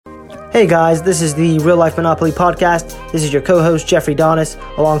Hey guys, this is the Real Life Monopoly Podcast. This is your co-host Jeffrey Donis,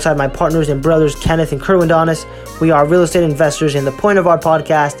 alongside my partners and brothers Kenneth and Kerwin Donis. We are real estate investors, and the point of our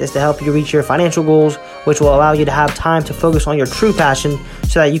podcast is to help you reach your financial goals, which will allow you to have time to focus on your true passion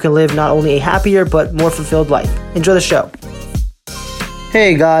so that you can live not only a happier but more fulfilled life. Enjoy the show.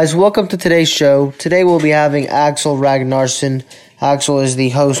 Hey guys, welcome to today's show. Today we'll be having Axel Ragnarsson. Axel is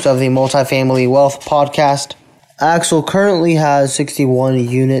the host of the Multifamily Wealth Podcast. Axel currently has 61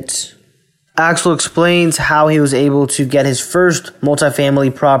 units. Axel explains how he was able to get his first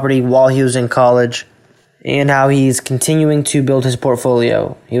multifamily property while he was in college and how he's continuing to build his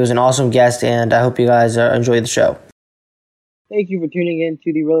portfolio. He was an awesome guest, and I hope you guys enjoy the show. Thank you for tuning in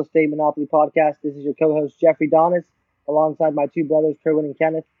to the Real Estate Monopoly Podcast. This is your co-host, Jeffrey Donis, alongside my two brothers, Kerwin and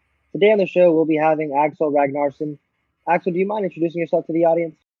Kenneth. Today on the show, we'll be having Axel Ragnarsson. Axel, do you mind introducing yourself to the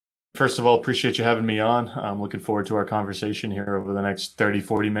audience? First of all, appreciate you having me on. I'm looking forward to our conversation here over the next 30,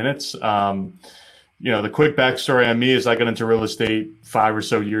 40 minutes. The quick backstory on me is I got into real estate 5 or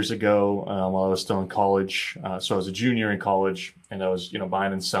so years ago while I was still in college. So I was a junior in college, and I was,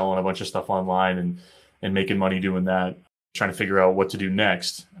 buying and selling a bunch of stuff online and making money doing that, trying to figure out what to do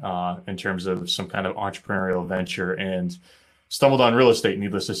next in terms of some kind of entrepreneurial venture, and stumbled on real estate,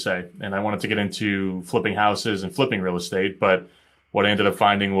 needless to say. And I wanted to get into flipping houses and flipping real estate, but what I ended up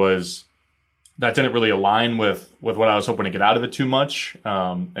finding was that didn't really align with what I was hoping to get out of it too much.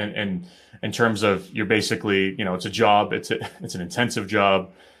 And in terms of, you're basically, it's a job, it's an intensive job,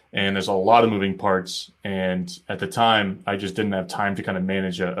 and there's a lot of moving parts. And at the time, I just didn't have time to kind of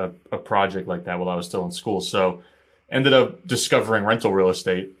manage a project like that while I was still in school. So ended up discovering rental real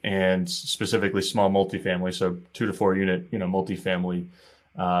estate, and specifically small multifamily. So 2 to 4 unit, multifamily,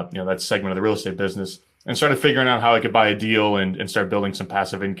 that segment of the real estate business, and started figuring out how I could buy a deal and start building some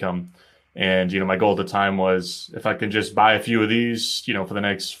passive income. And, my goal at the time was, if I could just buy a few of these, for the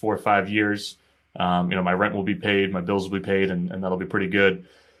next 4 or 5 years, my rent will be paid, my bills will be paid, and that'll be pretty good.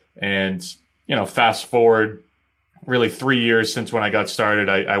 And, fast forward really 3 years since when I got started,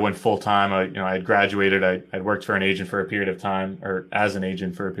 I went full time. I had graduated. I'd worked for an agent for a period of time, or as an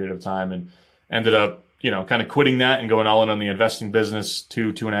agent for a period of time, and ended up, kind of quitting that and going all in on the investing business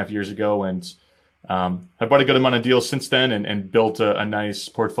 2.5 years ago. And I bought a good amount of deals since then and built a nice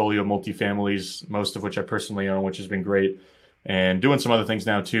portfolio of multifamilies, most of which I personally own, which has been great. And doing some other things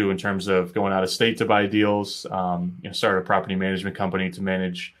now too, in terms of going out of state to buy deals. Started a property management company to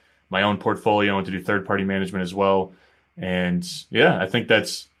manage my own portfolio and to do third-party management as well. And yeah, I think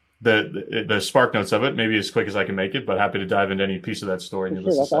that's the spark notes of it, maybe as quick as I can make it, but happy to dive into any piece of that story. Sure,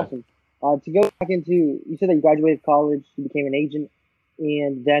 that's awesome. To go back into, you said that you graduated college, you became an agent,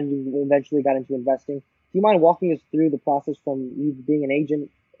 and then you eventually got into investing. Do you mind walking us through the process from you being an agent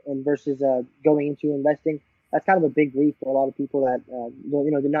and versus going into investing? That's kind of a big leap for a lot of people that,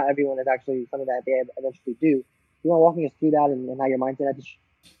 not everyone is actually something that they eventually do. You want walking us through that and how your mindset had to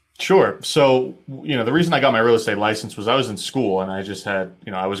Sure. So, the reason I got my real estate license was I was in school, and I just had,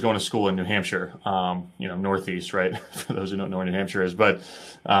 I was going to school in New Hampshire, Northeast, right? For those who don't know where New Hampshire is. But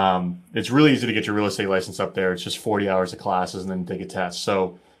it's really easy to get your real estate license up there. It's just 40 hours of classes and then take a test.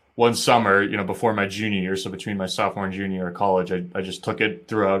 So one summer, before my junior year, so between my sophomore and junior year of college, I just took it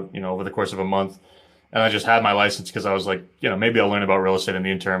throughout, over the course of a month. And I just had my license because I was like, maybe I'll learn about real estate in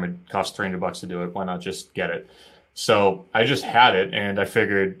the interim. It costs $300 to do it. Why not just get it? So I just had it, and I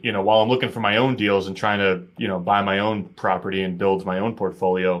figured, while I'm looking for my own deals and trying to, buy my own property and build my own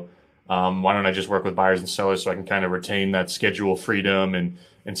portfolio, why don't I just work with buyers and sellers so I can kind of retain that schedule freedom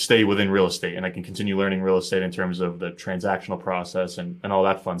and stay within real estate, and I can continue learning real estate in terms of the transactional process and all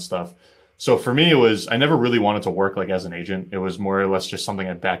that fun stuff. So for me, I never really wanted to work like as an agent. It was more or less just something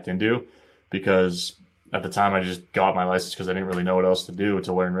I backed into, because at the time I just got my license because I didn't really know what else to do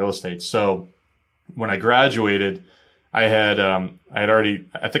to learn real estate. So when I graduated, I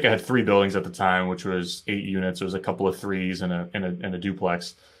think I had 3 buildings at the time, which was 8 units. It was a couple of threes and a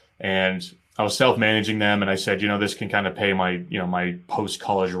duplex. And I was self-managing them. And I said, this can kind of pay my, my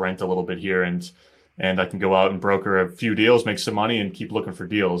post-college rent a little bit here. And I can go out and broker a few deals, make some money, and keep looking for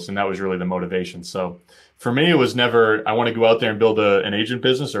deals. And that was really the motivation. So for me, it was never, I want to go out there and build an agent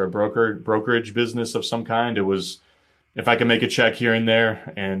business or a brokerage business of some kind. It was, if I can make a check here and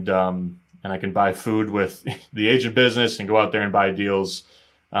there, and I can buy food with the agent business and go out there and buy deals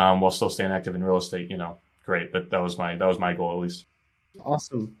while still staying active in real estate, great. But that was my goal, at least.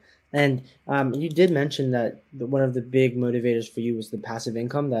 Awesome. And you did mention that one of the big motivators for you was the passive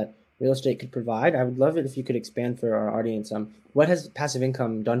income that real estate could provide. I would love it if you could expand for our audience. What has passive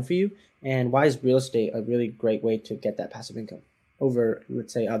income done for you, and why is real estate a really great way to get that passive income over,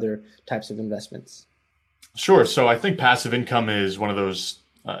 let's say, other types of investments? Sure. So I think passive income is one of those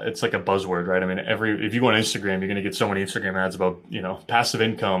it's like a buzzword, right? I mean, if you go on Instagram, you're going to get so many Instagram ads about, passive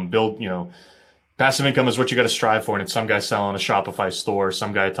income, passive income is what you got to strive for. And it's some guy selling a Shopify store,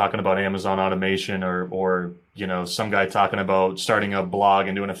 some guy talking about Amazon automation, or some guy talking about starting a blog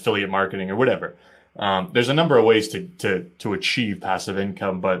and doing affiliate marketing or whatever. There's a number of ways to achieve passive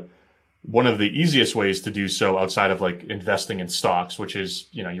income, but one of the easiest ways to do so outside of like investing in stocks, which is,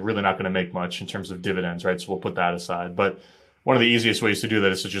 you're really not going to make much in terms of dividends, right? So we'll put that aside. But one of the easiest ways to do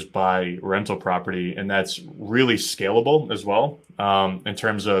that is to just buy rental property. And that's really scalable as well. In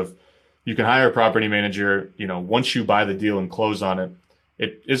terms of, you can hire a property manager, once you buy the deal and close on it,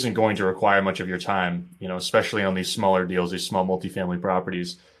 it isn't going to require much of your time, especially on these smaller deals, these small multifamily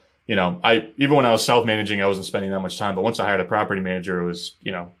properties. Even when I was self-managing, I wasn't spending that much time. But once I hired a property manager, it was,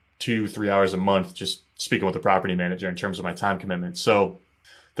 2-3 hours a month just speaking with the property manager in terms of my time commitment. So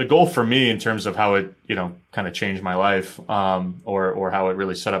the goal for me in terms of how it, kind of changed my life, or how it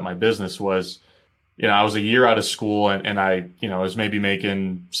really set up my business was, I was a year out of school and I, was maybe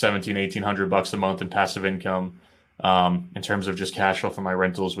making 1,700-1,800 bucks a month in passive income, in terms of just cash flow from my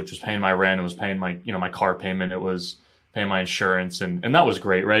rentals, which was paying my rent. It was paying my, my car payment. It was paying my insurance, and that was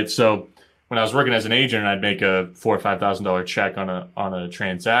great. Right. So when I was working as an agent and I'd make a $4,000 or $5,000 check on a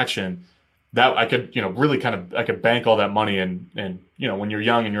transaction, that I could, really I could bank all that money. And, when you're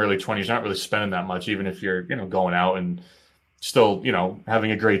young in your early 20s, you're not really spending that much, even if you're, going out and still,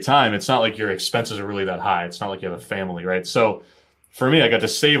 having a great time. It's not like your expenses are really that high. It's not like you have a family, right? So for me, I got to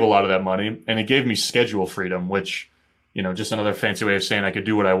save a lot of that money, and it gave me schedule freedom, which, just another fancy way of saying I could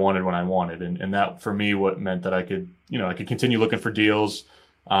do what I wanted when I wanted. And that for me, what meant that I could, I could continue looking for deals.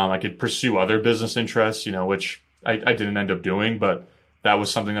 I could pursue other business interests, which I didn't end up doing, but that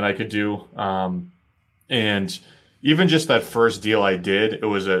was something that I could do. And even just that first deal I did, it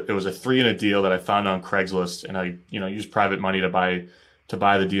was a 3-unit deal that I found on Craigslist, and I, used private money to buy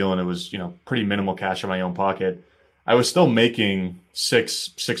the deal. And it was, pretty minimal cash in my own pocket. I was still making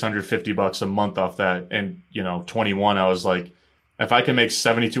 $650 a month off that. And, 21, I was like, if I can make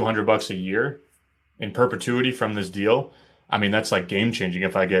 $7,200 a year in perpetuity from this deal, I mean, that's like game changing.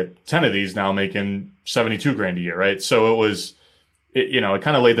 If I get 10 of these now, making 72 grand a year. Right. So it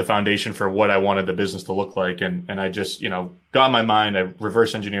kind of laid the foundation for what I wanted the business to look like. And I just, got in my mind, I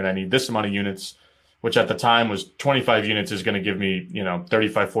reverse engineered, I need this amount of units, which at the time was 25 units is going to give me,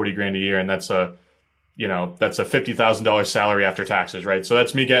 35, 40 grand a year. And that's a $50,000 salary after taxes, right? So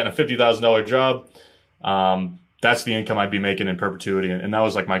that's me getting a $50,000 job. That's the income I'd be making in perpetuity. And that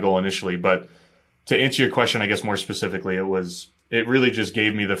was like my goal initially. But to answer your question, I guess more specifically, it really just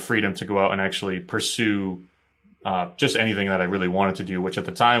gave me the freedom to go out and actually pursue just anything that I really wanted to do, which at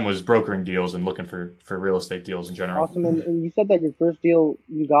the time was brokering deals and looking for real estate deals in general. Awesome. And you said that your first deal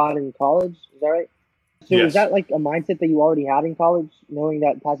you got in college, is that right? So Yes. Was that like a mindset that you already had in college, knowing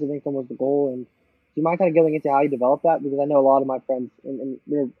that passive income was the goal? And do you mind kind of going into how you developed that? Because I know a lot of my friends, and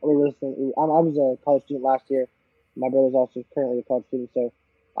we're listening. I was a college student last year. My brother's also currently a college student. So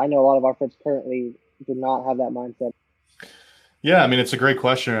I know a lot of our friends currently do not have that mindset. Yeah, I mean, it's a great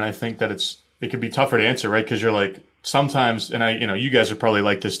question. And I think that it could be tougher to answer, right? Because you're like, sometimes, and you guys are probably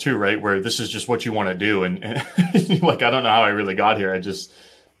like this too, right? Where this is just what you want to do. And like, I don't know how I really got here. I just,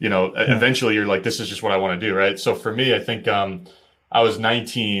 eventually you're like, this is just what I want to do, right? So for me, I think I was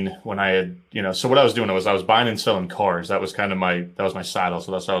 19 when I had, so what I was doing was I was buying and selling cars. That was kind of that was my side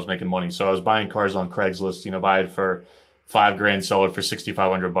hustle. That's how I was making money. So I was buying cars on Craigslist, buy it for $5,000, sell it for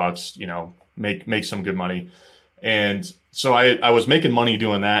 $6,500, make some good money. And so I was making money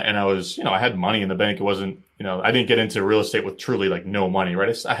doing that. And I was, I had money in the bank. It wasn't, I didn't get into real estate with truly like no money,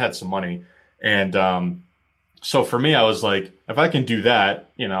 right? I had some money. And so for me, I was like, if I can do that,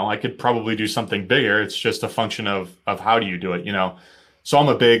 I could probably do something bigger. It's just a function of how do you do it, So I'm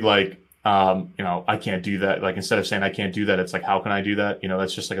a big like, I can't do that. Like instead of saying I can't do that, it's like, how can I do that?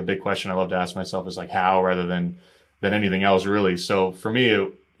 That's just like a big question I love to ask myself is like how rather than anything else really. So for me,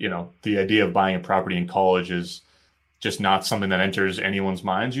 the idea of buying a property in college is just not something that enters anyone's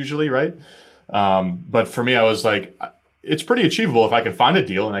minds usually, right? But for me, I was like, it's pretty achievable if I can find a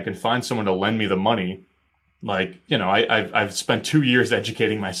deal and I can find someone to lend me the money. Like, I've spent 2 years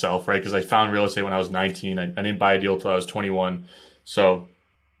educating myself, right? Because I found real estate when I was 19. I didn't buy a deal till I was 21. So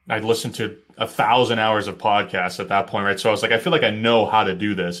I listened to 1,000 hours of podcasts at that point, right? So I was like, I feel like I know how to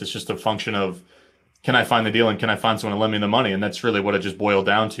do this. It's just a function of, can I find the deal and can I find someone to lend me the money? And that's really what it just boiled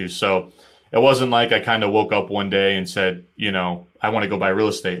down to. So it wasn't like I kind of woke up one day and said, I want to go buy real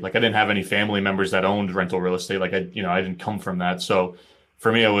estate. Like I didn't have any family members that owned rental real estate. Like I didn't come from that. So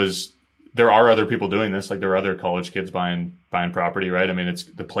for me, there are other people doing this. Like there are other college kids buying property, right? I mean, it's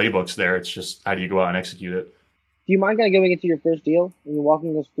the playbook's there. It's just, how do you go out and execute it? Do you mind kind of going into your first deal and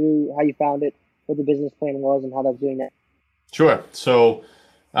walking us through how you found it, what the business plan was, and how that's doing that? Sure. So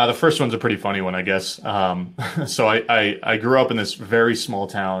the first one's a pretty funny one, I guess. So I grew up in this very small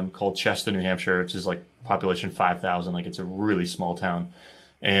town called Chester, New Hampshire, which is like population 5,000. Like it's a really small town.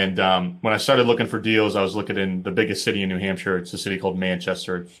 And when I started looking for deals, I was looking in the biggest city in New Hampshire. It's a city called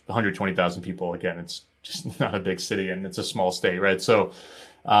Manchester. It's 120,000 people. Again, it's just not a big city, and it's a small state, right? So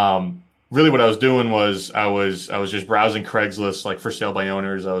really what I was doing was I was just browsing Craigslist, like for sale by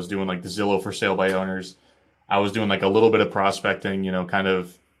owners. I was doing like the Zillow for sale by owners. I was doing like a little bit of prospecting, kind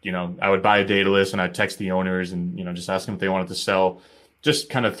of, I would buy a data list and I'd text the owners and, just ask them if they wanted to sell. Just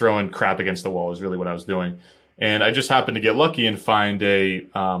kind of throwing crap against the wall is really what I was doing. And I just happened to get lucky and find a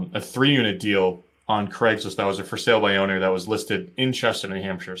 3-unit deal on Craigslist that was a for sale by owner that was listed in Chester, New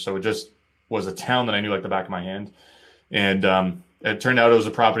Hampshire. So it just was a town that I knew like the back of my hand. And it turned out it was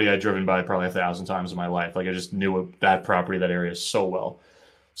a property I'd driven by probably 1,000 times in my life. Like I just knew that property, that area so well.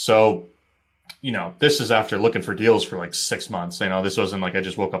 So, this is after looking for deals for like 6 months. This wasn't like I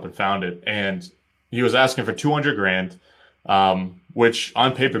just woke up and found it. And he was asking for 200 grand, which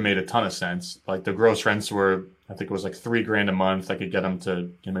on paper made a ton of sense. Like the gross rents were, I think it was like 3 grand a month. I could get them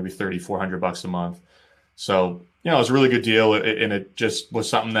to maybe $3,400 a month. So, it was a really good deal. And it just was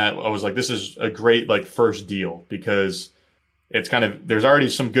something that I was like, this is a great like first deal because it's kind of, there's already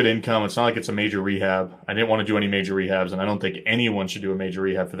some good income. It's not like it's a major rehab. I didn't want to do any major rehabs, and I don't think anyone should do a major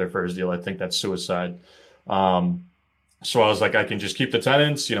rehab for their first deal. I think that's suicide. So I was like, I can just keep the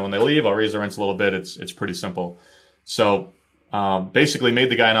tenants, when they leave, I'll raise the rents a little bit. It's pretty simple. So basically made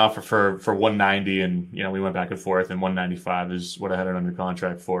the guy an offer for 190, and, we went back and forth, and 195 is what I had it under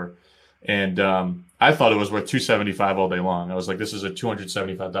contract for. And I thought it was worth 275 all day long. I was like, this is a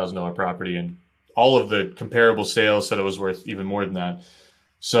 $275,000 property, and all of the comparable sales said it was worth even more than that.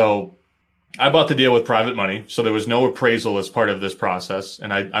 So I bought the deal with private money. So there was no appraisal as part of this process.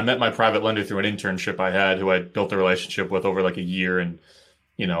 And I met my private lender through an internship I had who I'd built a relationship with over like a year. And,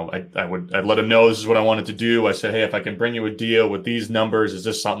 I'd let him know this is what I wanted to do. I said, hey, if I can bring you a deal with these numbers, is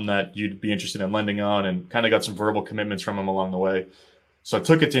this something that you'd be interested in lending on? And kind of got some verbal commitments from him along the way. So I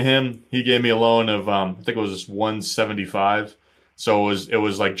took it to him. He gave me a loan of, I think it was 175. So it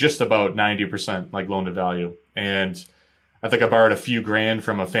was like just about 90% like loan to value. And I think I borrowed a few grand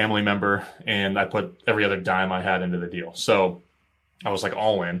from a family member, and I put every other dime I had into the deal. So I was like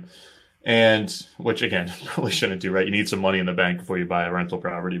all in, and which again, probably shouldn't do, right? You need some money in the bank before you buy a rental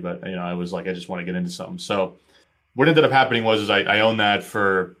property. But, I was like, I just want to get into something. So what ended up happening was I owned that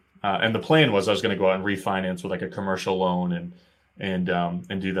for, and the plan was I was going to go out and refinance with like a commercial loan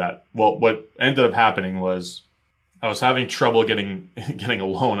and do that. Well, what ended up happening was I was having trouble getting a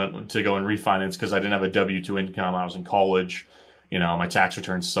loan to go and refinance because I didn't have a W-2 income. I was in college, my tax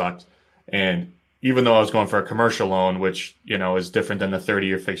returns sucked. And even though I was going for a commercial loan, which, is different than the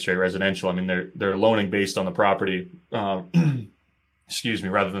 30-year fixed rate residential, I mean, they're loaning based on the property, excuse me,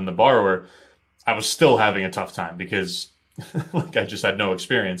 rather than the borrower, I was still having a tough time because like I just had no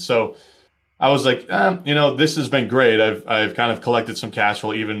experience. So I was like, this has been great. I've kind of collected some cash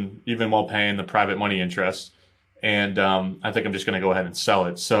flow even while paying the private money interest. And I think I'm just going to go ahead and sell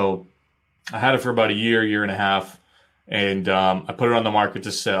it. So I had it for about a year and a half, and I put it on the market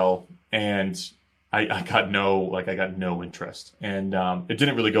to sell, and I got no interest, and it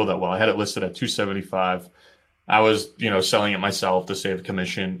didn't really go that well. I had it listed at 275. I was selling it myself to save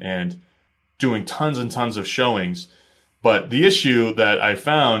commission and doing tons and tons of showings. But the issue that I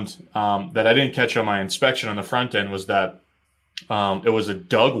found that I didn't catch on my inspection on the front end was that it was a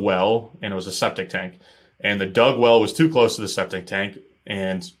dug well and it was a septic tank. And the dug well was too close to the septic tank.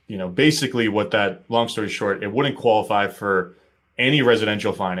 And, basically long story short, it wouldn't qualify for any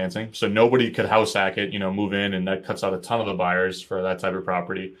residential financing. So nobody could house hack it, move in, and that cuts out a ton of the buyers for that type of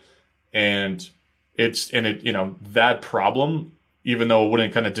property. And that problem, even though it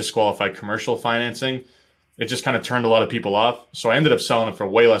wouldn't kind of disqualify commercial financing, it just kind of turned a lot of people off. So I ended up selling it for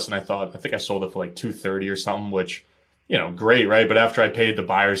way less than I thought. I think I sold it for like 230 or something, which, great, right? But after I paid the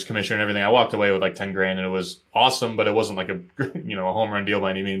buyer's commission and everything, I walked away with like 10 grand, and it was awesome, but it wasn't like a home run deal by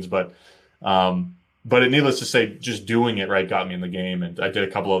any means. But needless to say, just doing it right got me in the game. And I did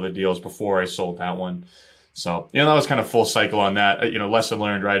a couple other deals before I sold that one. So, that was kind of full cycle on that. Lesson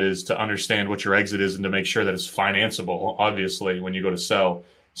learned, right, is to understand what your exit is and to make sure that it's financeable, obviously, when you go to sell.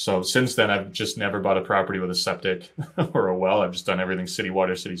 So since then, I've just never bought a property with a septic or a well. I've just done everything city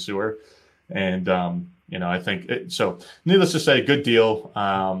water, city sewer. And, I think so needless to say, good deal.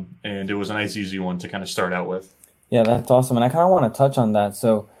 And it was a nice, easy one to kind of start out with. Yeah, that's awesome. And I kind of want to touch on that.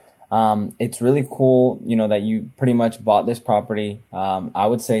 So It's really cool, that you pretty much bought this property. I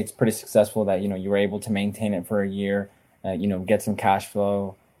would say it's pretty successful that, you were able to maintain it for a year, get some cash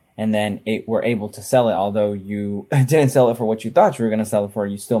flow, and then were able to sell it. Although you didn't sell it for what you thought you were going to sell it for,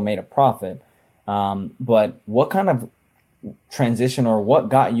 you still made a profit. But what kind of transition or what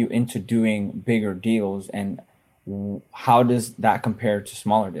got you into doing bigger deals, and how does that compare to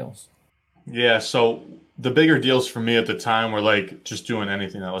smaller deals? Yeah, so the bigger deals for me at the time were like just doing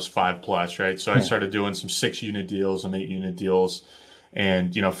anything that was five plus, right? So I Yeah. started doing some 6 unit deals, some 8 unit deals.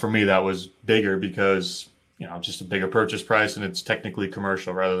 And, for me, that was bigger because, just a bigger purchase price and it's technically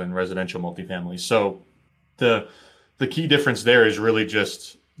commercial rather than residential multifamily. So the the key difference there is really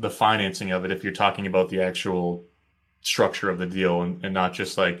just the financing of it if you're talking about the actual structure of the deal and not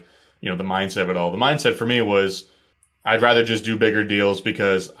just like, the mindset of it all. The mindset for me was I'd rather just do bigger deals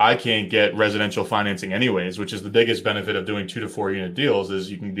because I can't get residential financing anyways, which is the biggest benefit of doing 2 to 4 unit deals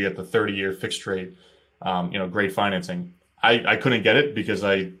is you can get the 30-year fixed rate, great financing. I couldn't get it because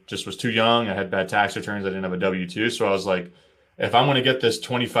I just was too young. I had bad tax returns. I didn't have a W-2. So I was like, if I'm going to get this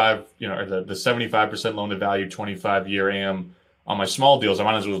 25, or the 75% loan to value, 25-year AM on my small deals, I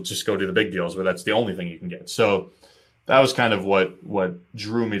might as well just go do the big deals where that's the only thing you can get. So that was kind of what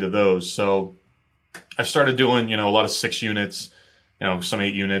drew me to those. So I started doing, a lot of 6 units, some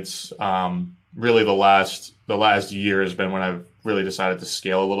 8 units. Really the last year has been when I've really decided to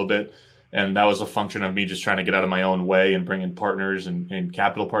scale a little bit. And that was a function of me just trying to get out of my own way and bring in partners and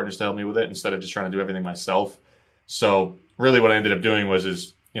capital partners to help me with it instead of just trying to do everything myself. So really what I ended up doing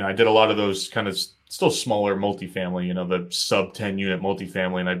I did a lot of those kind of still smaller multifamily, the sub 10 unit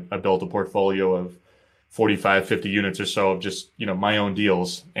multifamily. And I built a portfolio of 45, 50 units or so of just, my own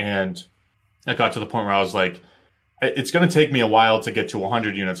deals. And I got to the point where I was like, it's going to take me a while to get to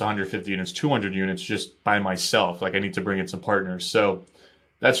 100 units, 150 units, 200 units just by myself. Like I need to bring in some partners. So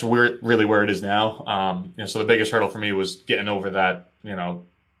that's really where it is now. So the biggest hurdle for me was getting over that,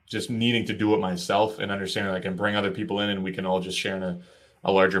 just needing to do it myself and understanding I can bring other people in and we can all just share in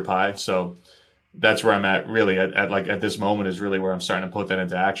a larger pie. So that's where I'm at really at this moment is really where I'm starting to put that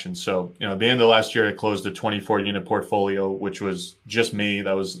into action. So, at the end of last year, I closed a 24 unit portfolio, which was just me.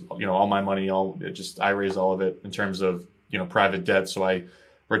 That was, all my money, I raised all of it in terms of, private debt. So I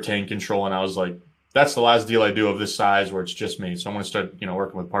retained control and I was like, that's the last deal I do of this size where it's just me. So I'm going to start,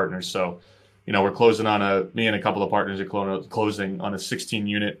 working with partners. So, we're closing on me and a couple of partners are closing on a 16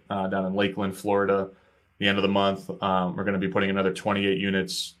 unit down in Lakeland, Florida, the end of the month. We're going to be putting another 28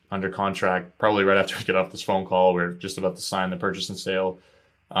 units under contract, probably right after we get off this phone call. We're just about to sign the purchase and sale.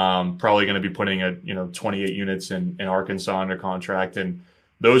 Probably going to be putting 28 units in Arkansas under contract. And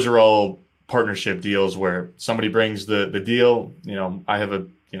those are all partnership deals where somebody brings the deal, I have a,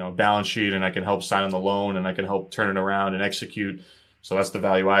 balance sheet and I can help sign on the loan and I can help turn it around and execute. So that's the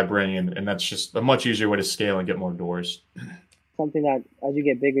value I bring. And that's just a much easier way to scale and get more doors. Something that as you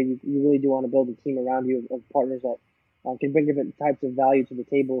get bigger, you really do want to build a team around you of partners that can bring different types of value to the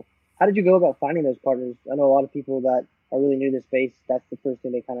table. How did you go about finding those partners? I know a lot of people that are really new to the space. That's the first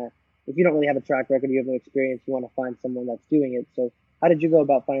thing they kind of, if you don't really have a track record, you have no experience, you want to find someone that's doing it. So how did you go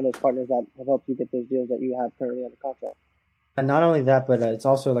about finding those partners that have helped you get those deals that you have currently under contract? And not only that, but it's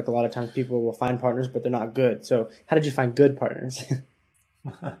also like a lot of times people will find partners, but they're not good. So how did you find good partners?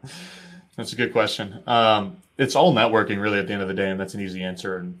 That's a good question. It's all networking really at the end of the day, and that's an easy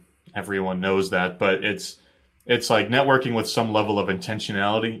answer, and everyone knows that. But it's like networking with some level of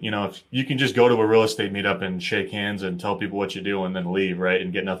intentionality. If you can just go to a real estate meetup and shake hands and tell people what you do and then leave, right,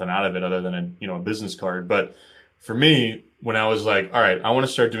 and get nothing out of it other than a business card. But for me, when I was like, all right, I want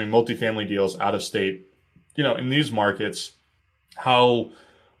to start doing multifamily deals out of state, in these markets,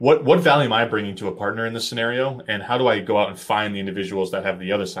 what value am I bringing to a partner in this scenario? And how do I go out and find the individuals that have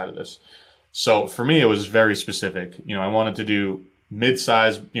the other side of this? So for me, it was very specific. I wanted to do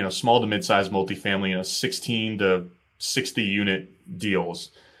mid-size, small to mid-size multifamily, 16 to 60 unit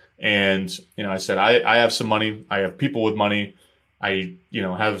deals. And, I said, I have some money. I have people with money. I,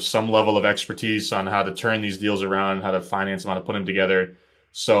 have some level of expertise on how to turn these deals around, how to finance them, how to put them together.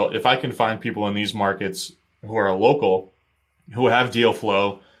 So if I can find people in these markets who are local, who have deal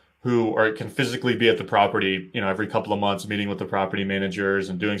flow, who can physically be at the property, every couple of months, meeting with the property managers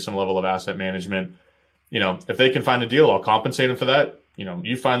and doing some level of asset management. If they can find a deal, I'll compensate them for that.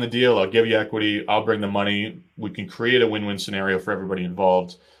 You find the deal, I'll give you equity, I'll bring the money. We can create a win-win scenario for everybody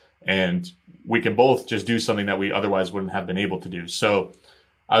involved. And we can both just do something that we otherwise wouldn't have been able to do. So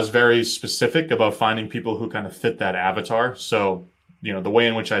I was very specific about finding people who kind of fit that avatar. So, the way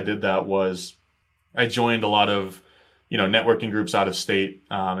in which I did that was I joined a lot of, networking groups out of state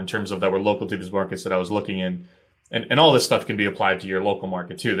in terms of that were local to these markets that I was looking in. and all this stuff can be applied to your local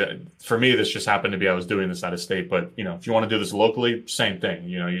market too. That for me, this just happened to be I was doing this out of state, but if you want to do this locally, same thing.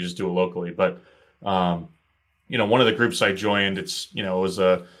 You just do it locally. But one of the groups I joined, it's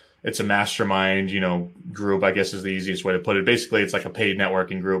a mastermind, group, I guess is the easiest way to put it. Basically, it's like a paid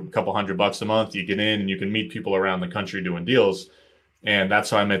networking group, a couple $100 a month. You get in and you can meet people around the country doing deals. And that's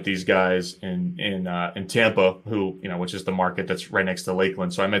how I met these guys in Tampa, who, which is the market that's right next to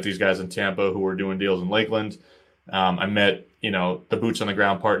Lakeland. So I met these guys in Tampa who were doing deals in Lakeland. I met, the boots on the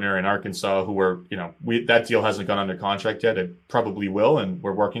ground partner in Arkansas who were, that deal hasn't gone under contract yet. It probably will. And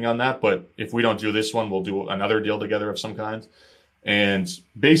we're working on that. But if we don't do this one, we'll do another deal together of some kind. And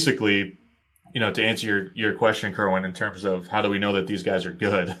basically, to answer your question, Kerwin, in terms of how do we know that these guys are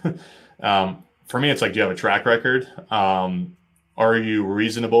good? For me, it's like, do you have a track record? Are you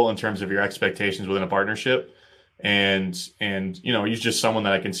reasonable in terms of your expectations within a partnership? And are you just someone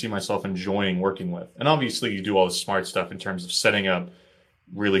that I can see myself enjoying working with? And obviously you do all the smart stuff in terms of setting up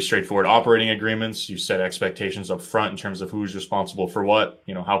really straightforward operating agreements. You set expectations up front in terms of who's responsible for what,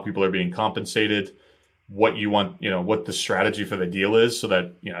 how people are being compensated, what you want, what the strategy for the deal is, so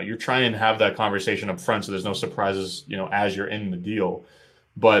that, you're trying to have that conversation up front so there's no surprises, as you're in the deal.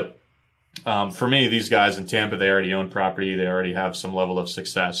 But for me, these guys in Tampa, they already own property. They already have some level of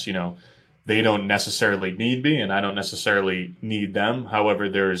success. They don't necessarily need me, and I don't necessarily need them. However,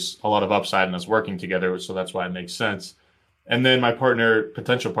 there's a lot of upside in us working together, so that's why it makes sense. And then my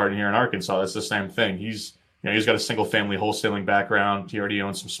potential partner here in Arkansas, that's the same thing. He's got a single family wholesaling background. He already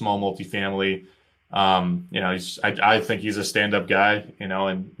owns some small multifamily. I think he's a stand-up guy,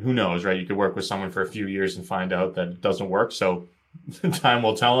 and who knows, right? You could work with someone for a few years and find out that it doesn't work. So time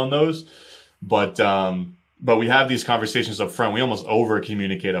will tell on those. But we have these conversations up front. We almost over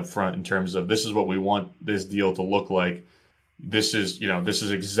communicate up front in terms of, this is what we want this deal to look like. This is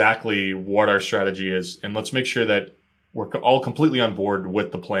exactly what our strategy is. And let's make sure that we're all completely on board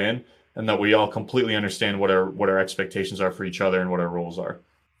with the plan, and that we all completely understand what our expectations are for each other and what our roles are.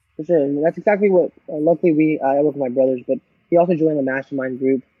 For sure. And that's exactly what, luckily I work with my brothers, but he also joined the mastermind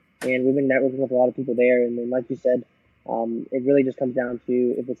group, and we've been networking with a lot of people there. And then, like you said, it really just comes down to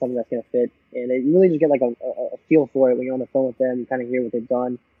if it's something that's going to fit, and you really just get like a feel for it when you're on the phone with them. You kind of hear what they've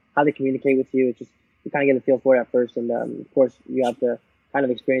done, how they communicate with you. It's just, you kind of get a feel for it at first, and of course you have to kind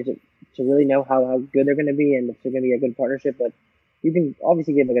of experience it to really know how good they're going to be and if they're going to be a good partnership. But you can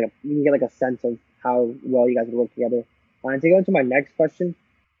obviously get a sense of how well you guys would work together. And to go into my next question,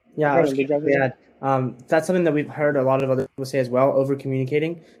 that's something that we've heard a lot of other people say as well, over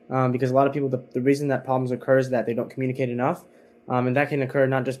communicating, because a lot of people, the reason that problems occur is that they don't communicate enough. And that can occur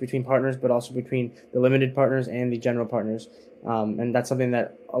not just between partners, but also between the limited partners and the general partners. And that's something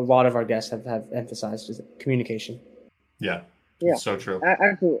that a lot of our guests have emphasized, is communication. Yeah. So true.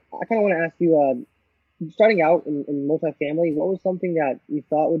 Actually, I kind of want to ask you, starting out in multifamily, what was something that you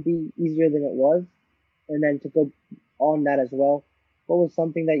thought would be easier than it was? And then to go on that as well, what was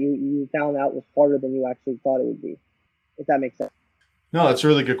something that you found out was harder than you actually thought it would be, if that makes sense? No, that's a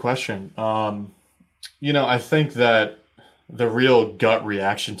really good question. I think that the real gut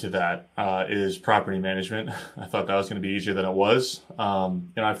reaction to that is property management. I thought that was going to be easier than it was.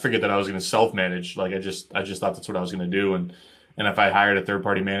 I figured that I was going to self-manage. Like I just thought that's what I was going to do. And if I hired a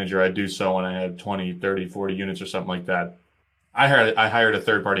third-party manager, I'd do so when I had 20, 30, 40 units or something like that. I hired a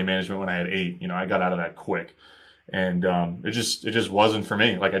third-party management when I had 8. I got out of that quick. And it just wasn't for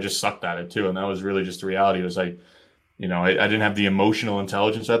me. Like I just sucked at it too. And that was really just the reality. It was like, I didn't have the emotional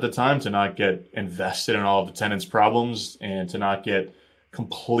intelligence at the time to not get invested in all of the tenants' problems and to not get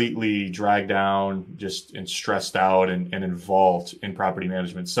completely dragged down and stressed out and involved in property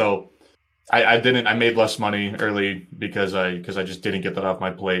management. So I made less money early because I just didn't get that off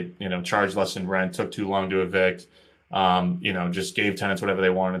my plate, charged less in rent, took too long to evict, just gave tenants whatever they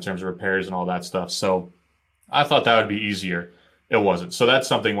wanted in terms of repairs and all that stuff. So I thought that would be easier. It wasn't. So that's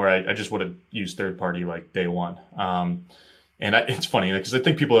something where I just would have used third party like day one. It's funny because I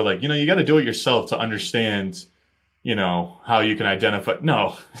think people are like, you got to do it yourself to understand, how you can identify.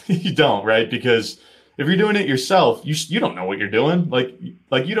 No, you don't, right? Because if you're doing it yourself, you don't know what you're doing. Like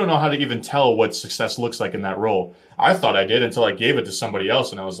you don't know how to even tell what success looks like in that role. I thought I did until I gave it to somebody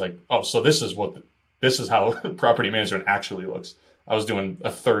else, and I was like, oh, so this is how property management actually looks. I was doing a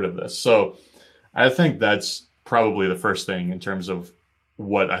third of this. So I think that's probably the first thing in terms of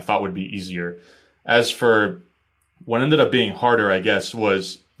what I thought would be easier. As for what ended up being harder, I guess,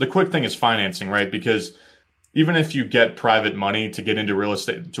 was the quick thing is financing, right? Because even if you get private money to get into a real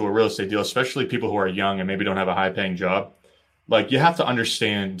estate deal, especially people who are young and maybe don't have a high paying job, like you have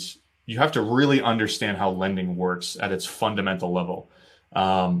to really understand how lending works at its fundamental level.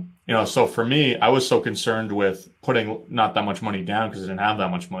 So for me, I was so concerned with putting not that much money down because I didn't have that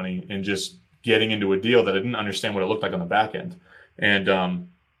much money and just getting into a deal that I didn't understand what it looked like on the back end. And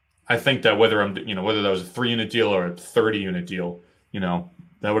I think that whether that was a 3 unit deal or a 30 unit deal,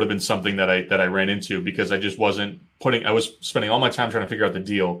 that would have been something that I ran into because I just wasn't I was spending all my time trying to figure out the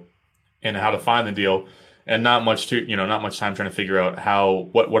deal and how to find the deal and not much time trying to figure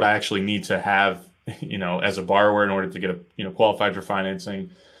out what I actually need to have, as a borrower in order to get qualified for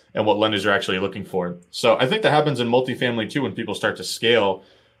financing and what lenders are actually looking for. So I think that happens in multifamily too. When people start to scale,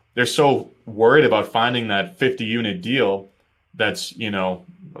 they're so worried about finding that 50 unit deal that's,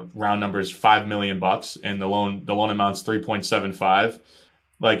 round numbers, $5 million and the loan amount's 3.75.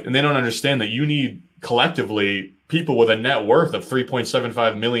 Like, and they don't understand that you need collectively people with a net worth of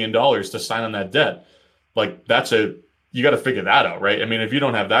 $3.75 million to sign on that debt. Like, you got to figure that out, right? I mean, if you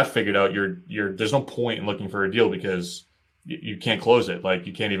don't have that figured out, there's no point in looking for a deal because you can't close it. Like,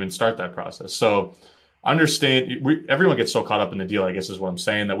 you can't even start that process. So everyone gets so caught up in the deal, I guess is what I'm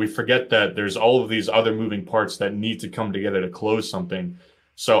saying, that we forget that there's all of these other moving parts that need to come together to close something.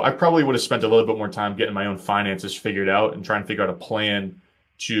 So I probably would have spent a little bit more time getting my own finances figured out and trying to figure out a plan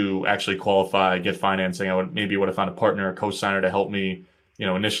to actually qualify, get financing. I would have found a partner, a co-signer to help me,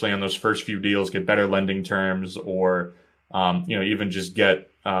 initially on those first few deals, get better lending terms or, even just get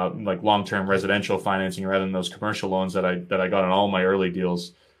like long-term residential financing rather than those commercial loans that I got on all my early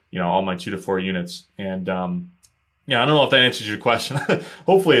deals, all my 2 to 4 units. And I don't know if that answers your question.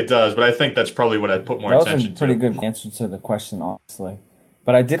 Hopefully it does, but I think that's probably what I'd put more attention to. That was a pretty good answer to the question, honestly.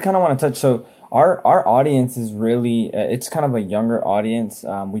 But I did kind of want to touch. So our audience is really it's kind of a younger audience.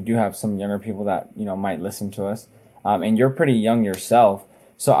 We do have some younger people that might listen to us, and you're pretty young yourself.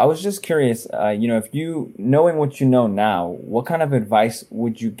 So I was just curious, if you knowing what you know now, what kind of advice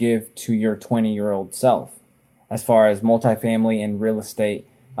would you give to your 20-year-old self, as far as multifamily and real estate,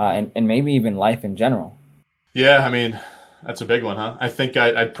 and maybe even life in general? Yeah, I mean, that's a big one, huh? I think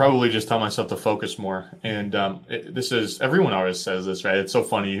I'd probably just tell myself to focus more. And everyone always says this, right? It's so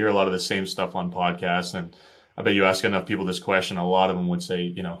funny. You hear a lot of the same stuff on podcasts. And I bet you ask enough people this question, a lot of them would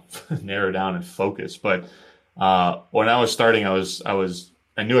say, narrow down and focus. But when I was starting,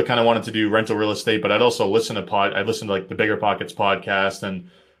 I knew I kind of wanted to do rental real estate, but I'd also I'd listen to like the Bigger Pockets podcast, and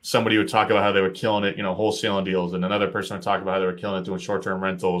somebody would talk about how they were killing it, wholesaling deals. And another person would talk about how they were killing it doing short-term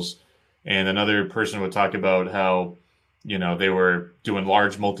rentals. And another person would talk about how, they were doing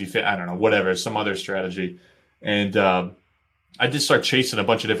large I don't know, whatever, some other strategy. And I just start chasing a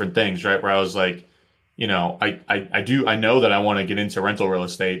bunch of different things, right? Where I was like, I know that I want to get into rental real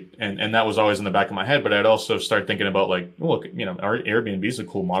estate. And that was always in the back of my head. But I'd also start thinking about like, look, Airbnb is a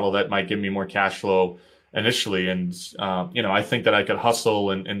cool model that might give me more cash flow initially. And, I think that I could hustle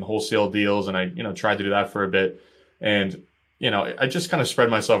and wholesale deals. And I, tried to do that for a bit. And, I just kind of spread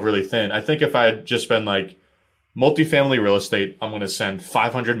myself really thin. I think if I had just been like, multifamily real estate, I'm going to send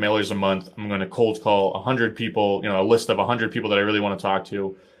 500 mailers a month. I'm going to cold call 100 people, a list of 100 people that I really want to talk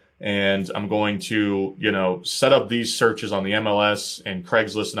to. And I'm going to, set up these searches on the MLS and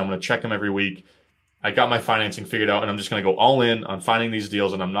Craigslist, and I'm going to check them every week. I got my financing figured out, and I'm just going to go all in on finding these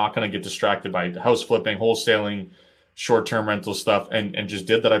deals, and I'm not going to get distracted by house flipping, wholesaling, short-term rental stuff, and just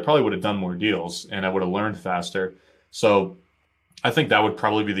did that. I probably would have done more deals, and I would have learned faster. So I think that would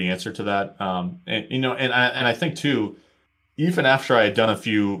probably be the answer to that. And I think too, even after I had done a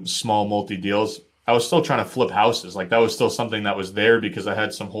few small multi deals, I was still trying to flip houses. Like that was still something that was there because I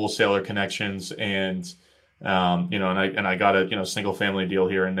had some wholesaler connections and, and I got a, single family deal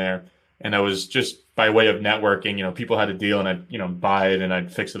here and there. And I was just by way of networking, people had a deal and I'd, buy it and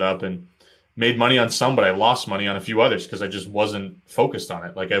I'd fix it up and made money on some, but I lost money on a few others because I just wasn't focused on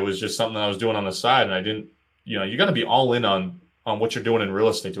it. Like it was just something that I was doing on the side and I didn't, you got to be all in on what you're doing in real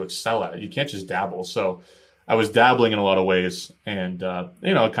estate to excel at it. You can't just dabble. So I was dabbling in a lot of ways and,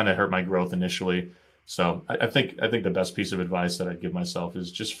 it kind of hurt my growth initially. So I think the best piece of advice that I'd give myself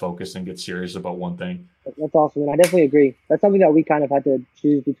is just focus and get serious about one thing. That's awesome. And I definitely agree. That's something that we kind of had to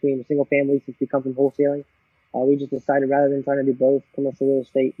choose between single family since we come from wholesaling. We just decided rather than trying to do both commercial real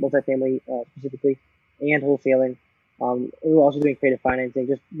estate, multifamily specifically, and wholesaling, we were also doing creative financing.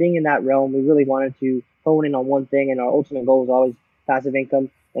 Just being in that realm, we really wanted to hone in on one thing, and our ultimate goal was always passive income,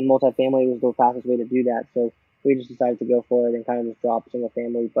 and multifamily was the fastest way to do that. So we just decided to go for it and kind of just drop single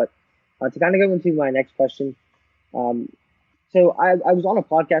family. But to kind of go into my next question, so I was on a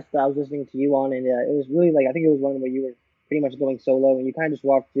podcast that I was listening to you on, and it was really I think it was one where you were pretty much going solo, and you kind of just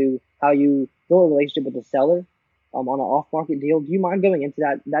walked through how you build a relationship with the seller on an off-market deal. Do you mind going into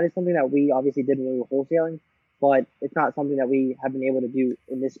that? That is something that we obviously did when we were wholesaling, but it's not something that we have been able to do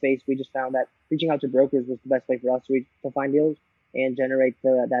in this space. We just found that reaching out to brokers was the best way for us to find deals. and generate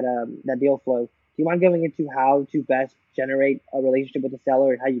that deal flow. Do you mind going into how to best generate a relationship with the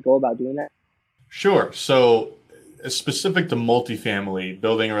seller and how you go about doing that? Sure. So specific to multifamily,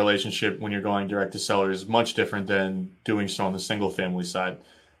 building a relationship when you're going direct to seller is much different than doing so on the single family side,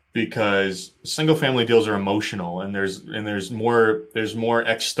 because single family deals are emotional, and there's more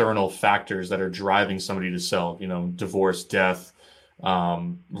external factors that are driving somebody to sell, divorce, death,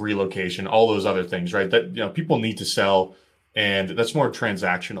 relocation, all those other things, right? That, people need to sell, and that's more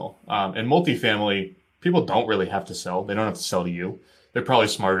transactional. In multifamily, people don't really have to sell. They don't have to sell to you. They're probably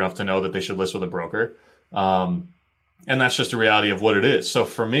smart enough to know that they should list with a broker. And that's just the reality of what it is. So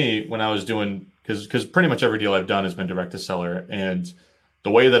for me, when I was doing, because pretty much every deal I've done has been direct to seller, and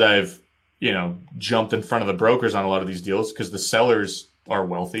the way that I've, jumped in front of the brokers on a lot of these deals, because the sellers are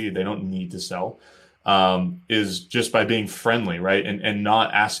wealthy, they don't need to sell, is just by being friendly, right? And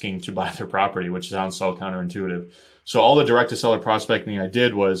not asking to buy their property, which sounds so counterintuitive. So all the direct to seller prospecting I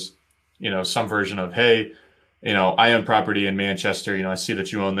did was, some version of, hey, I own property in Manchester, I see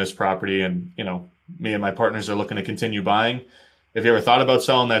that you own this property, and, me and my partners are looking to continue buying. If you ever thought about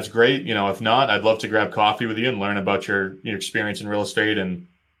selling, that's great. If not, I'd love to grab coffee with you and learn about your experience in real estate and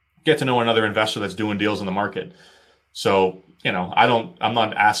get to know another investor that's doing deals in the market. So, I'm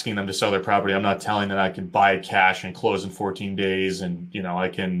not asking them to sell their property. I'm not telling them I can buy it cash and close in 14 days. And,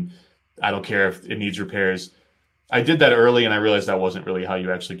 I don't care if it needs repairs. I did that early, and I realized that wasn't really how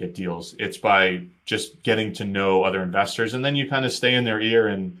you actually get deals. It's by just getting to know other investors, and then you kind of stay in their ear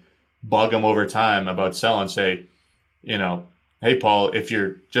and bug them over time about selling. Say, hey, Paul, if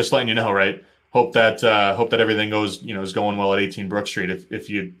you're just letting you know, right? Hope that everything goes, is going well at 18 Brook Street. If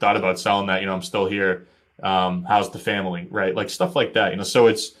you thought about selling that, I'm still here. How's the family, right? Like stuff like that, So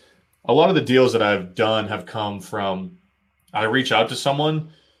it's a lot of the deals that I've done have come from, I reach out to someone,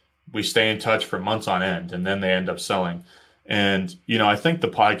 we stay in touch for months on end, and then they end up selling. And, I think the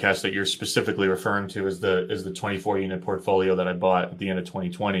podcast that you're specifically referring to is the 24 unit portfolio that I bought at the end of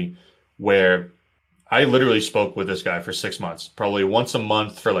 2020, where I literally spoke with this guy for 6 months, probably once a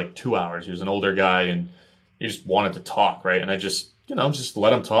month for like 2 hours. He was an older guy, and he just wanted to talk, right? And I just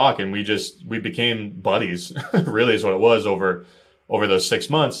let him talk, and we became buddies. Really is what it was over those 6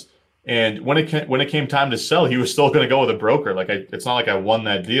 months. And when it came time to sell, he was still going to go with a broker. It's not like I won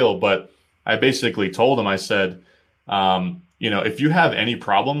that deal, but I basically told him, I said, if you have any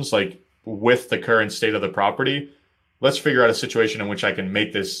problems like with the current state of the property, let's figure out a situation in which I can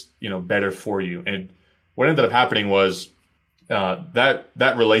make this, better for you. And what ended up happening was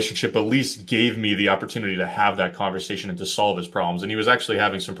that relationship at least gave me the opportunity to have that conversation and to solve his problems. And he was actually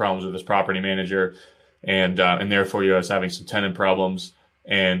having some problems with his property manager, and therefore he was having some tenant problems.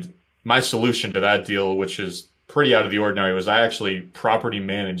 And my solution to that deal, which is pretty out of the ordinary, was I actually property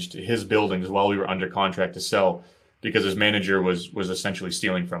managed his buildings while we were under contract to sell, because his manager was essentially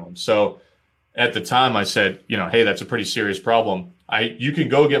stealing from him. So at the time I said, hey, that's a pretty serious problem. You can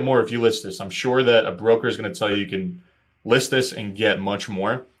go get more if you list this. I'm sure that a broker is going to tell you can list this and get much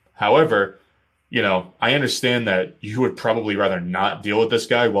more. However, I understand that you would probably rather not deal with this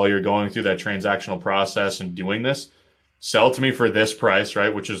guy while you're going through that transactional process and doing this. Sell to me for this price,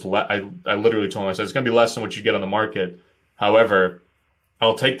 right? Which is, I literally told him, I said, it's going to be less than what you get on the market. However,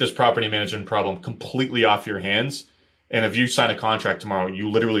 I'll take this property management problem completely off your hands. And if you sign a contract tomorrow,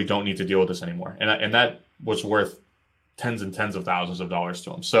 you literally don't need to deal with this anymore. And that was worth tens and tens of thousands of dollars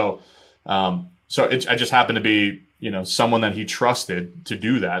to him. So, I just happened to be, someone that he trusted to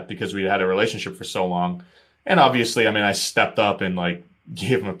do that, because we had a relationship for so long. And obviously, I stepped up and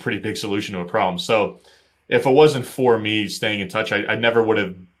gave him a pretty big solution to a problem. So if it wasn't for me staying in touch, I never would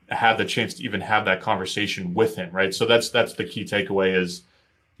have had the chance to even have that conversation with him, right? So that's the key takeaway is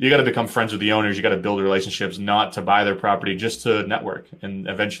you got to become friends with the owners. You got to build relationships, not to buy their property, just to network. And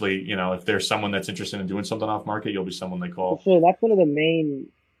eventually, if there's someone that's interested in doing something off market, you'll be someone they call. So that's one of the main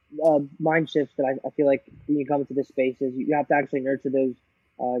mind shifts that I feel like when you come into this space is you have to actually nurture those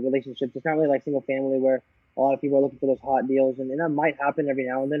relationships. It's not really like single family where a lot of people are looking for those hot deals, and that might happen every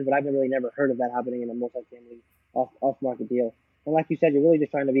now and then, but I've really never heard of that happening in a multifamily off-market deal. And like you said, you're really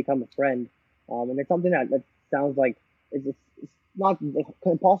just trying to become a friend, and it's something that sounds like it's not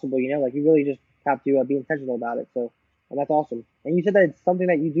impossible, like you really just have to be intentional about it. So that's awesome. And you said that it's something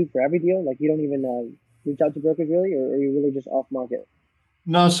that you do for every deal, like you don't even reach out to brokers really, or are you really just off-market?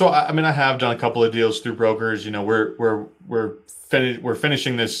 No, so I have done a couple of deals through brokers. We're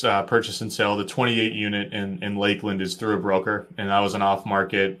finishing this purchase and sale. The 28 unit in Lakeland is through a broker, and that was an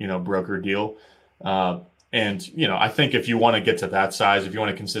off-market, broker deal. And I think if you want to get to that size, if you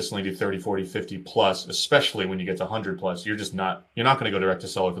want to consistently do 30, 40, 50 plus, especially when you get to 100 plus, you're not going to go direct to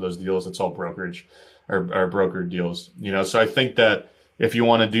seller for those deals. It's all brokerage. or broker deals. So I think that if you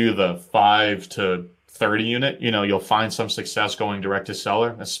want to do the 5 to 30 unit, you'll find some success going direct to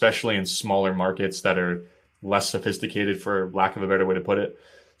seller, especially in smaller markets that are less sophisticated, for lack of a better way to put it.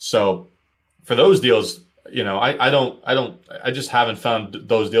 So for those deals, I just haven't found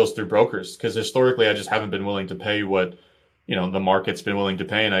those deals through brokers, because historically I just haven't been willing to pay what, the market's been willing to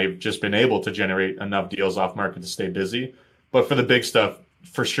pay. And I've just been able to generate enough deals off market to stay busy. But for the big stuff,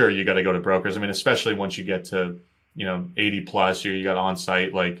 for sure, you got to go to brokers. I mean, especially once you get to, 80 plus, you got on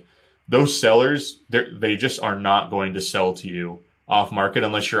site, like those sellers, they just are not going to sell to you off market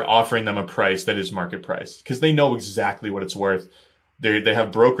unless you're offering them a price that is market price, because they know exactly what it's worth. They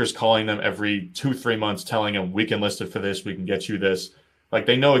have brokers calling them every 2-3 months, telling them, we can list it for this, we can get you this. Like,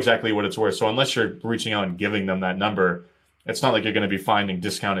 they know exactly what it's worth. So unless you're reaching out and giving them that number, it's not like you're going to be finding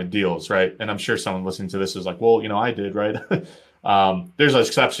discounted deals, right? And I'm sure someone listening to this is like, well, I did, right? There's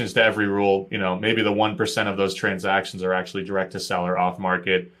exceptions to every rule. Maybe the 1% of those transactions are actually direct to seller off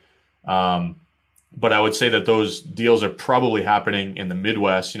market. But I would say that those deals are probably happening in the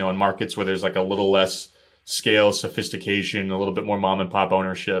Midwest, in markets where there's like a little less scale, sophistication, a little bit more mom and pop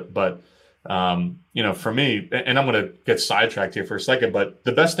ownership. But, for me, and I'm going to get sidetracked here for a second, but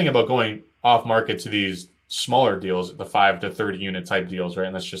the best thing about going off market to these smaller deals, the 5 to 30 unit type deals, right?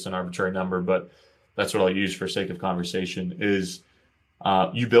 And that's just an arbitrary number, but that's what I'll use for sake of conversation, is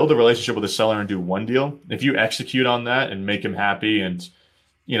you build a relationship with a seller and do one deal. If you execute on that and make him happy, and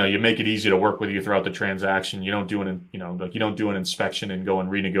you make it easy to work with you throughout the transaction, you don't do an inspection and go and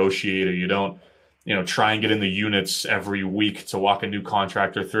renegotiate, or you don't try and get in the units every week to walk a new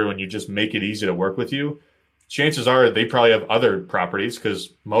contractor through, and you just make it easy to work with you, chances are they probably have other properties, because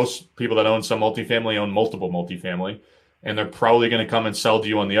most people that own some multifamily own multiple multifamily, and they're probably going to come and sell to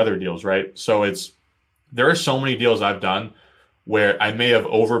you on the other deals, right? So there are so many deals I've done where I may have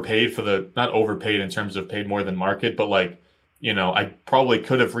overpaid not overpaid in terms of paid more than market, but I probably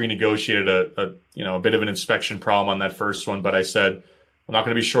could have renegotiated a bit of an inspection problem on that first one, but I said, I'm not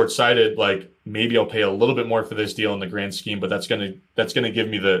going to be short-sighted. Like, maybe I'll pay a little bit more for this deal in the grand scheme, but that's going to give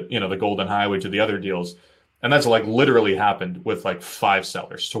me the golden highway to the other deals. And that's literally happened with 5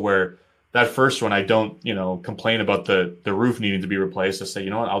 sellers, to where that first one, I don't, complain about the roof needing to be replaced. I say, you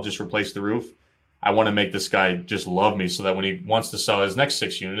know what, I'll just replace the roof. I want to make this guy just love me, so that when he wants to sell his next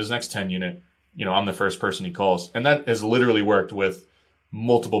 6 unit, his next 10 unit, I'm the first person he calls. And that has literally worked with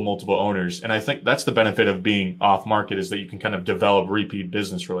multiple owners. And I think that's the benefit of being off market, is that you can kind of develop repeat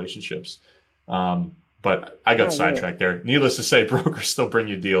business relationships. But I got sidetracked there. Needless to say, brokers still bring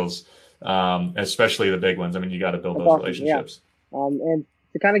you deals, especially the big ones. I mean, you got to build those relationships. Yeah. And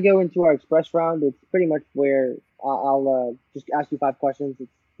to kind of go into our express round, it's pretty much where I'll just ask you 5 questions.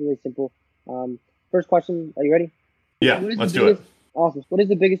 It's really simple. First question, are you ready? Yeah, let's do it. Awesome. What is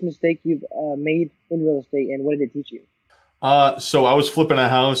the biggest mistake you've made in real estate, and what did it teach you? So I was flipping a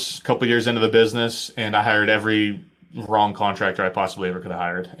house a couple years into the business, and I hired every wrong contractor I possibly ever could have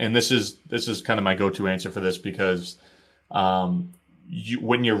hired. And this is kind of my go-to answer for this, because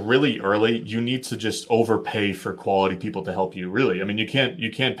when you're really early, you need to just overpay for quality people to help you. Really, I mean, you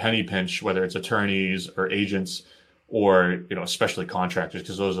can't penny pinch, whether it's attorneys or agents, or especially contractors,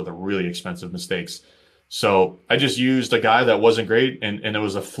 because those are the really expensive mistakes. So I just used a guy that wasn't great, and it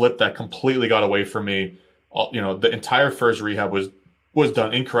was a flip that completely got away from me. The entire first rehab was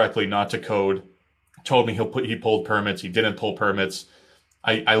done incorrectly, not to code. Told me he pulled permits. He didn't pull permits.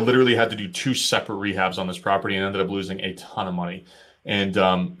 I literally had to do 2 separate rehabs on this property, and ended up losing a ton of money. And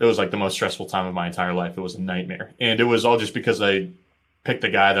it was the most stressful time of my entire life. It was a nightmare. And it was all just because I picked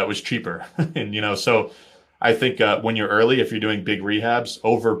a guy that was cheaper. And, so I think when you're early, if you're doing big rehabs,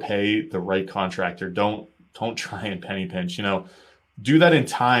 overpay the right contractor. Don't try and penny pinch, do that in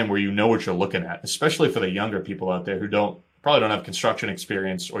time where you know what you're looking at, especially for the younger people out there who probably don't have construction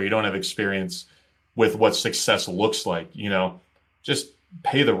experience, or you don't have experience with what success looks like. Just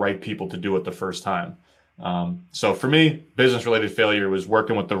pay the right people to do it the first time. So for me, business related failure was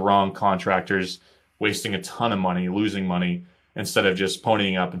working with the wrong contractors, wasting a ton of money, losing money, instead of just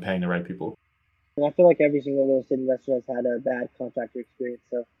ponying up and paying the right people. And I feel like every single real estate investor has had a bad contractor experience,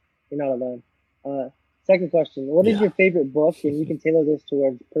 so you're not alone. Second question, what is your favorite book? And you can tailor this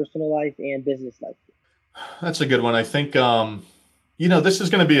towards personal life and business life. That's a good one. I think, this is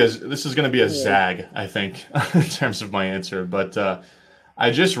going to be a zag, I think, in terms of my answer. But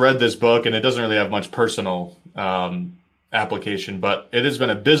I just read this book, and it doesn't really have much personal application, but it has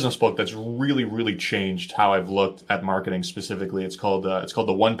been a business book that's really, really changed how I've looked at marketing specifically. It's called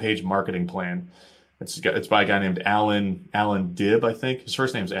the One Page Marketing Plan. It's by a guy named Alan Dibb, I think. His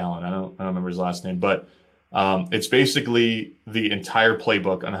first name's Alan. I don't remember his last name, but It's basically the entire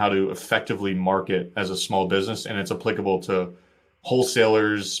playbook on how to effectively market as a small business, and it's applicable to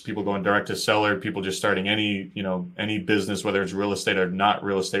wholesalers, people going direct to seller, people just starting any business, whether it's real estate or not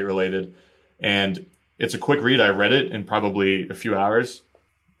real estate related. And it's a quick read. I read it in probably a few hours,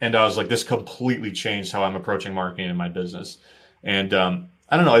 and I was like, this completely changed how I'm approaching marketing in my business. And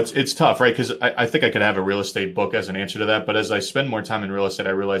I don't know, it's tough, right? Because I think I could have a real estate book as an answer to that. But as I spend more time in real estate,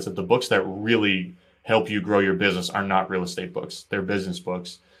 I realize that the books that really help you grow your business are not real estate books. They're business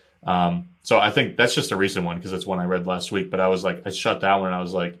books. So I think that's just a recent one because it's one I read last week. But I was like, I shut that one and I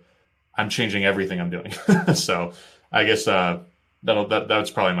was like, I'm changing everything I'm doing. So I guess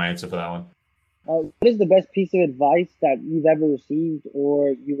that's probably my answer for that one. What is the best piece of advice that you've ever received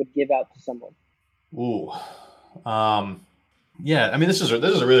or you would give out to someone? Ooh. Yeah, I mean, this is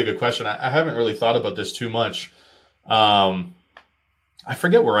a really good question. I haven't really thought about this too much. I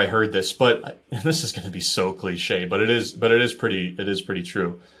forget where I heard this, but this is going to be so cliche, but it is pretty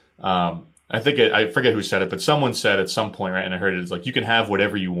true. I forget who said it, but someone said at some point, right? And I heard it is like, you can have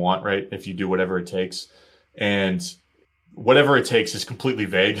whatever you want, right? If you do whatever it takes, and whatever it takes is completely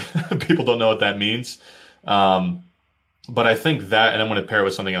vague. People don't know what that means. But I think that, and I'm going to pair it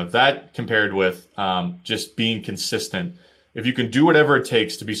with something else, that compared with just being consistent. If you can do whatever it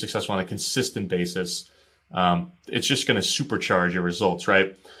takes to be successful on a consistent basis, it's just going to supercharge your results,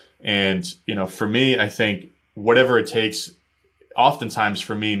 right? And, for me, I think whatever it takes, oftentimes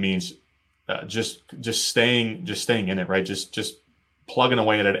for me means just staying in it, right? Just plugging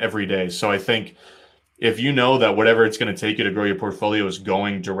away at it every day. So I think if you know that whatever it's going to take you to grow your portfolio is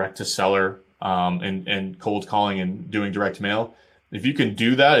going direct to seller, and cold calling and doing direct mail, if you can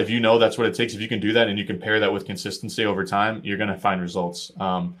do that, if you know that's what it takes, if you can do that and you can pair that with consistency over time, you're going to find results.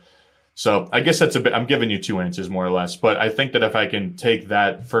 So I guess that's I'm giving you two answers more or less, but I think that if I can take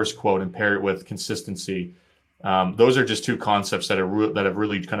that first quote and pair it with consistency, those are just two concepts that have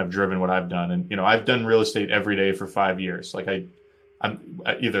really kind of driven what I've done. And, I've done real estate every day for 5 years. Like I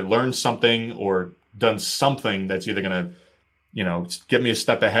either learned something or done something that's either going to, get me a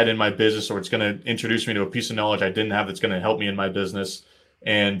step ahead in my business, or it's going to introduce me to a piece of knowledge I didn't have that's going to help me in my business.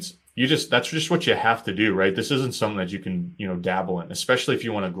 And that's just what you have to do, right? This isn't something that you can, dabble in, especially if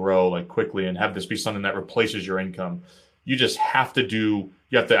you want to grow like quickly and have this be something that replaces your income. You just have to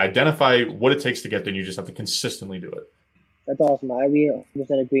identify what it takes to get there, and you just have to consistently do it. That's awesome. We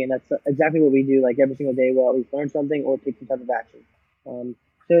 100% agree, and that's exactly what we do. Like every single day, we'll at least learn something or take some type of action.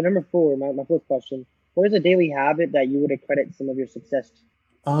 So number 4, my fourth question: what is a daily habit that you would accredit some of your success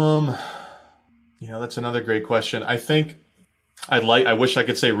to? That's another great question. I think I wish I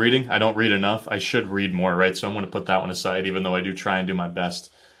could say reading. I don't read enough. I should read more, right? So I'm going to put that one aside, even though I do try and do my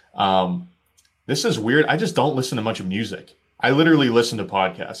best. This is weird. I just don't listen to much music. I literally listen to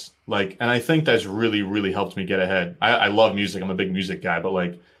podcasts, and I think that's really, really helped me get ahead. I love music. I'm a big music guy, but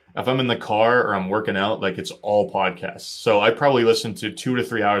if I'm in the car or I'm working out, it's all podcasts. So I probably listen to 2 to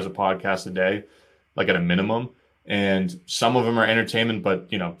 3 hours of podcasts a day, at a minimum. And some of them are entertainment, but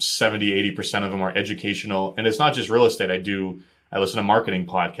 70, 80% of them are educational. And it's not just real estate. I listen to marketing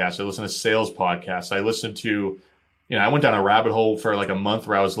podcasts. I listen to sales podcasts. I listen to, I went down a rabbit hole for a month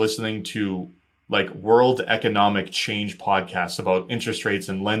where I was listening to world economic change podcasts about interest rates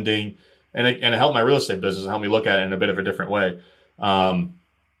and lending, and it helped my real estate business and helped me look at it in a bit of a different way. I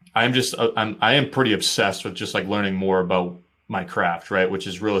am pretty obsessed with just learning more about my craft, right? Which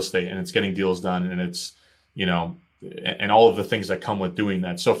is real estate, and it's getting deals done, and it's, and all of the things that come with doing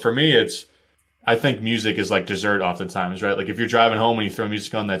that. So for me, I think music is like dessert oftentimes, right? If you're driving home and you throw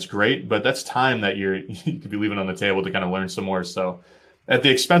music on, that's great, but that's time that you could be leaving on the table to kind of learn some more. So at the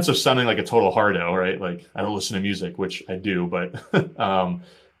expense of sounding like a total hardo, right? I don't listen to music, which I do, but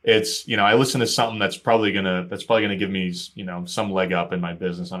it's, I listen to something that's probably gonna give me, some leg up in my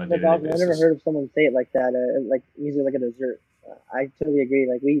business on a day-to-day basis. I've never heard of someone say it like that, music like a dessert. I totally agree.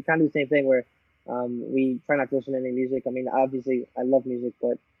 We kind of do the same thing where we try not to listen to any music. I mean, obviously I love music,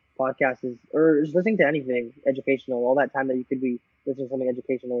 but podcasts or just listening to anything educational, all that time that you could be listening to something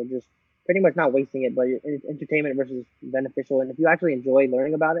educational, just pretty much not wasting it, but it's entertainment versus beneficial. And if you actually enjoy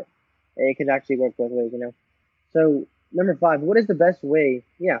learning about it, it can actually work both ways, So number 5, what is the best way?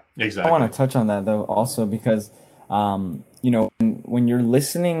 Yeah, exactly. I want to touch on that though, also because, when you're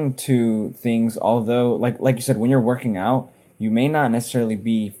listening to things, although like you said, when you're working out, you may not necessarily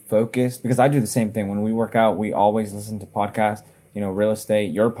be focused, because I do the same thing. When we work out, we always listen to podcasts, real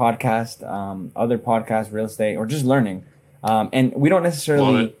estate, your podcast, other podcasts, real estate, or just learning. And we don't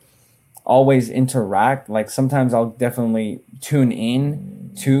necessarily always interact. Sometimes I'll definitely tune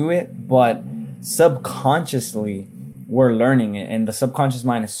in to it, but subconsciously we're learning it, and the subconscious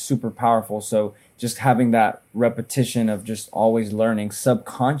mind is super powerful. So just having that repetition of just always learning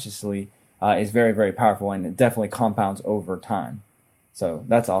subconsciously is very, very powerful, and it definitely compounds over time. So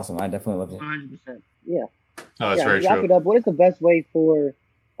that's awesome. I definitely love it. 100%. Yeah. Oh, that's very wrap true. it up. What is the best way for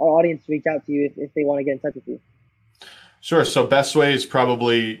our audience to reach out to you if they want to get in touch with you? Sure. So best way is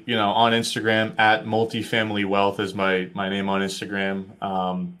probably, on Instagram at Multifamily Wealth is my name on Instagram.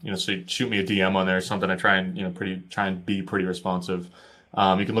 So you shoot me a DM on there or something. I try and be pretty responsive.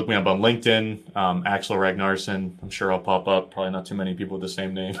 You can look me up on LinkedIn, Axel Ragnarsson. I'm sure I'll pop up. Probably not too many people with the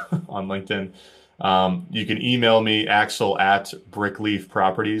same name on LinkedIn. You can email me, Axel at Brickleaf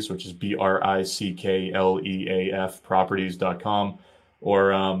Properties, which is BRICKLEAF properties.com.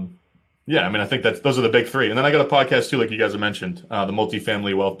 Or, I think those are the big three. And then I got a podcast too, like you guys have mentioned, the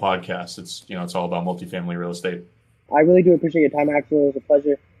Multifamily Wealth Podcast. It's all about multifamily real estate. I really do appreciate your time, Axel. It was a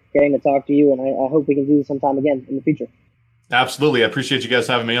pleasure getting to talk to you, and I hope we can do this sometime again in the future. Absolutely. I appreciate you guys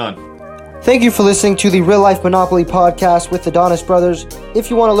having me on. Thank you for listening to the Real Life Monopoly podcast with the Donis brothers.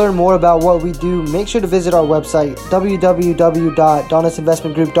 If you want to learn more about what we do, make sure to visit our website,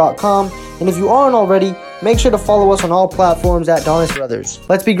 www.donisinvestmentgroup.com. And if you aren't already, make sure to follow us on all platforms at Donis Brothers.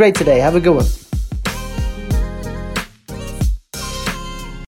 Let's be great today. Have a good one.